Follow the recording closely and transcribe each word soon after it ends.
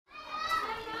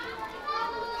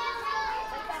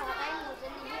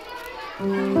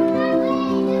Even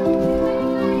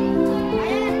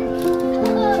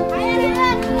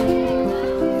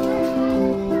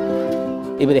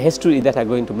the history that are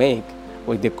going to make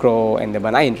with the crow and the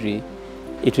banana tree,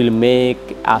 it will make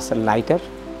us lighter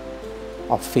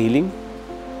of feeling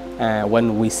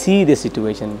when we see the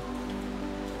situation,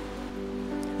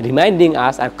 reminding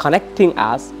us and connecting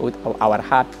us with our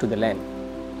heart to the land.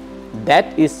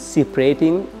 That is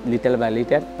separating little by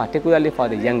little, particularly for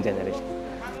the young generation.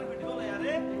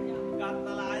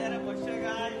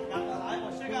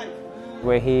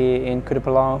 We're here in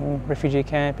Kutupalong refugee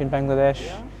camp in Bangladesh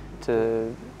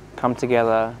to come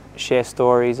together, share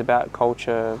stories about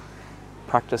culture,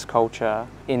 practice culture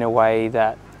in a way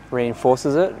that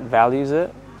reinforces it, values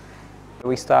it.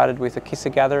 We started with a kyssa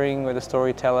gathering where the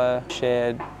storyteller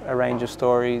shared a range of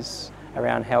stories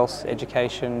around health,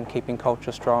 education, keeping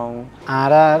culture strong.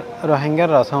 Ara Rohingya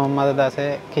rasam madada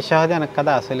se kyssa hadian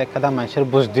kada asle kada manshur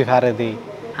bujdi faredi.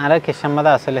 Ara kyssa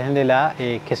madada asle hendila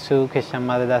e kissu kyssa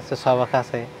madada se sabaka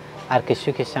se ar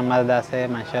kissu kyssa madada se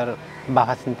manshur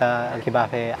bahasinta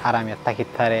kibafe aramiyat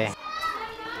takitare.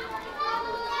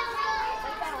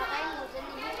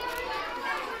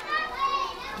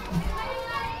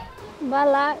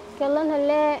 Bala kelon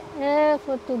hele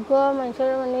fotugo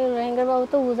manshur mani Rohingya babu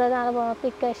to buza jana babu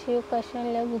pikashu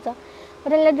question le buza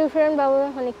but le different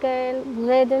babu hanike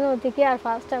buza deno oti ki ar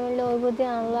first time le obodi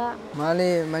anla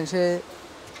mani manshe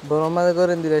boromada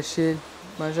goren dilashi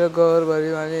manshe gor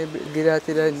bari mani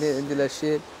girati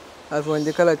dilashi R phone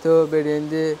দিয়ে খেলাইতো বেরিয়ে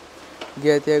দিয়ে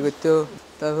গিয়াতে করতো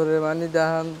তারপরে মানে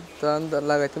দাহান টান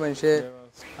লাগাইতো মানুষে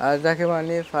আর যাকে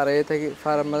মানে ফারাই থাকি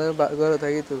ফারার মধ্যে ঘরে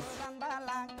থাকি তো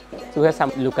So we have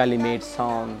some locally made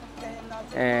song,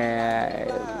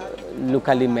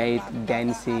 locally made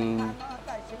dancing.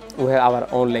 We have our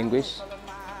own language.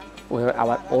 We have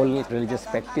our own religious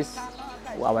practice.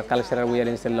 Our cultural wear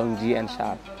is longi and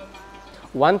sharp.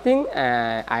 One thing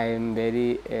I am very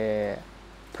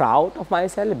proud of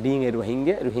myself being a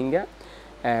Rohingya.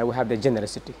 We have the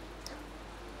generosity.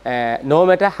 No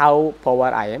matter how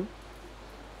poor I am,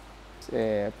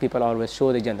 people always show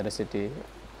the generosity.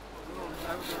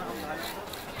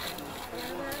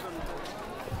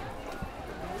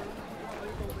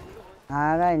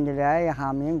 Ara India,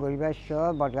 Hamin,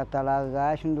 Goribashot, Bogatalaga,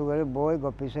 Shundugari boy,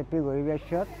 Gopisepi,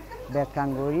 Goribashot,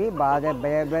 Bekanguri, Bada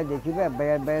Bear, the Kiba,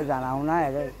 Bear, Zanauna,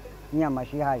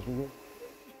 Yamashi Hashi.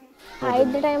 I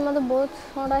the time of the boats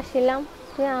for a shilam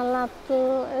to Allah to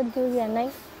do Yanai.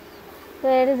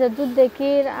 There is a good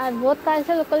dekir at both kinds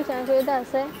of local chances.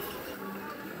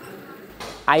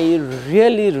 I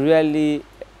really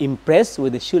impressed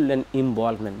with the children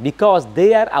involvement because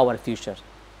they are our future.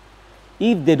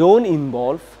 If they don't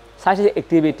involve such an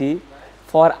activity,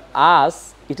 for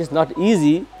us it is not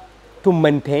easy to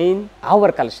maintain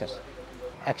our culture.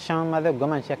 Action made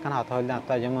goman shekan hathol na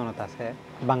ta jamon atase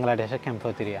Bangladesh camp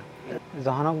hotiria.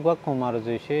 Zahanok go kumar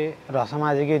joshi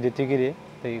rasamaji ge dutigiri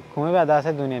to kume bada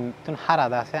se dunia tun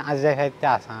harada se ajja khaite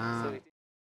asa.